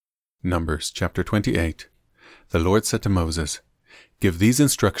Numbers chapter 28. The Lord said to Moses, "Give these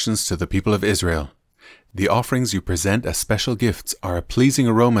instructions to the people of Israel. The offerings you present as special gifts are a pleasing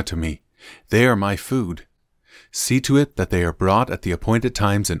aroma to me. They are my food. See to it that they are brought at the appointed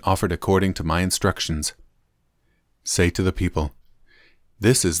times and offered according to my instructions. Say to the people,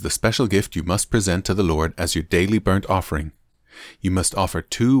 this is the special gift you must present to the Lord as your daily burnt offering. You must offer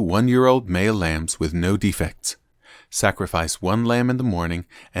 2 one-year-old male lambs with no defects. Sacrifice 1 lamb in the morning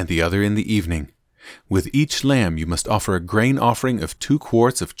and the other in the evening. With each lamb you must offer a grain offering of 2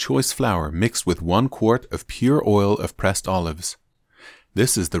 quarts of choice flour mixed with 1 quart of pure oil of pressed olives.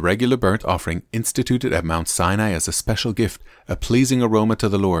 This is the regular burnt offering instituted at Mount Sinai as a special gift, a pleasing aroma to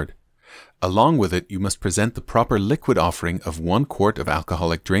the Lord. Along with it you must present the proper liquid offering of 1 quart of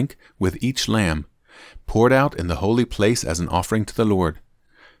alcoholic drink with each lamb, poured out in the holy place as an offering to the Lord.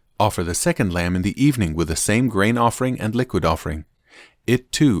 Offer the 2nd lamb in the evening with the same grain offering and liquid offering.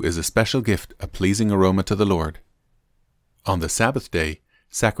 It too is a special gift, a pleasing aroma to the Lord. On the Sabbath day,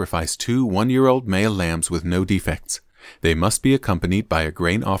 sacrifice 2 one-year-old male lambs with no defects. They must be accompanied by a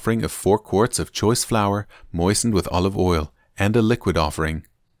grain offering of 4 quarts of choice flour moistened with olive oil, and a liquid offering.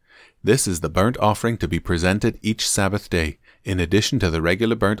 This is the burnt offering to be presented each Sabbath day, in addition to the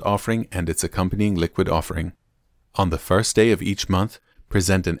regular burnt offering and its accompanying liquid offering. On the 1st day of each month,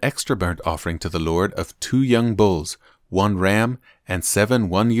 present an extra burnt offering to the Lord of 2 young bulls, 1 ram, and 7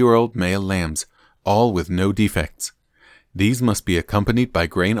 one-year-old male lambs, all with no defects. These must be accompanied by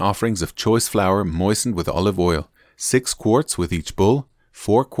grain offerings of choice flour moistened with olive oil, 6 quarts with each bull,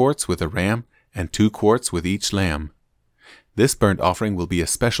 4 quarts with a ram, and 2 quarts with each lamb. This burnt offering will be a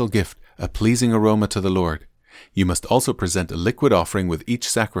special gift, a pleasing aroma to the Lord. You must also present a liquid offering with each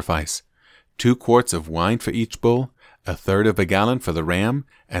sacrifice, 2 quarts of wine for each bull, 1/3 of a gallon for the ram,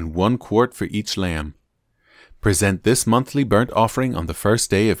 and 1 quart for each lamb. Present this monthly burnt offering on the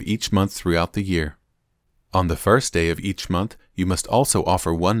 1st day of each month throughout the year. On the 1st day of each month, you must also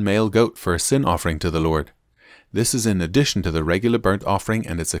offer 1 male goat for a sin offering to the Lord. This is in addition to the regular burnt offering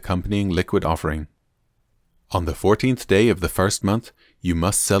and its accompanying liquid offering. On the 14th day of the 1st month, you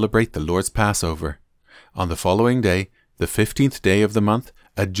must celebrate the Lord's Passover. On the following day, the 15th day of the month,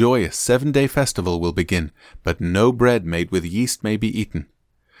 a joyous 7-day festival will begin, but no bread made with yeast may be eaten.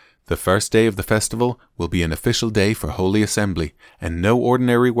 The 1st day of the festival will be an official day for Holy Assembly, and no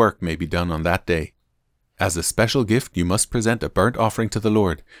ordinary work may be done on that day. As a special gift you must present a burnt offering to the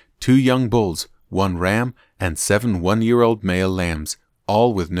Lord, 2 young bulls, 1 ram, and 7 one-year-old male lambs,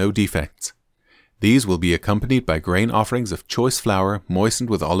 all with no defects. These will be accompanied by grain offerings of choice flour moistened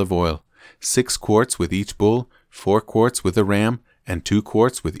with olive oil, 6 quarts with each bull, 4 quarts with the ram, and 2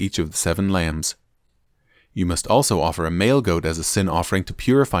 quarts with each of the 7 lambs. You must also offer a male goat as a sin offering to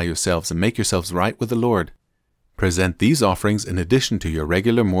purify yourselves and make yourselves right with the Lord. Present these offerings in addition to your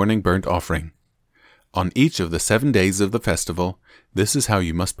regular morning burnt offering. On each of the 7 days of the festival, this is how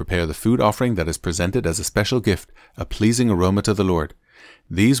you must prepare the food offering that is presented as a special gift, a pleasing aroma to the Lord.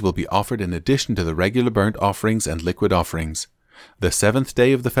 These will be offered in addition to the regular burnt offerings and liquid offerings. The 7th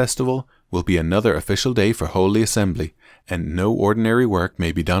day of the festival will be another official day for Holy Assembly, and no ordinary work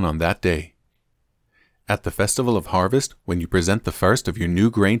may be done on that day. At the festival of harvest, when you present the first of your new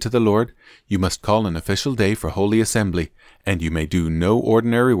grain to the Lord, you must call an official day for Holy Assembly, and you may do no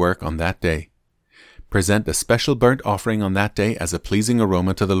ordinary work on that day. Present a special burnt offering on that day as a pleasing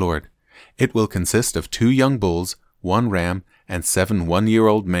aroma to the Lord. It will consist of 2 young bulls, 1 ram, and 7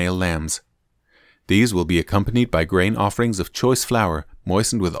 one-year-old male lambs. These will be accompanied by grain offerings of choice flour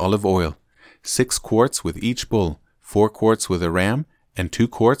moistened with olive oil, 6 quarts with each bull, 4 quarts with a ram, and 2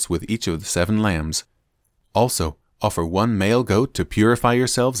 quarts with each of the 7 lambs. Also, offer 1 male goat to purify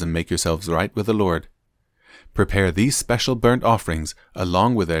yourselves and make yourselves right with the Lord. Prepare these special burnt offerings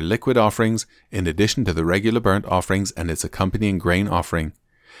along with their liquid offerings in addition to the regular burnt offerings and its accompanying grain offering.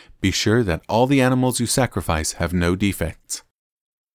 Be sure that all the animals you sacrifice have no defects.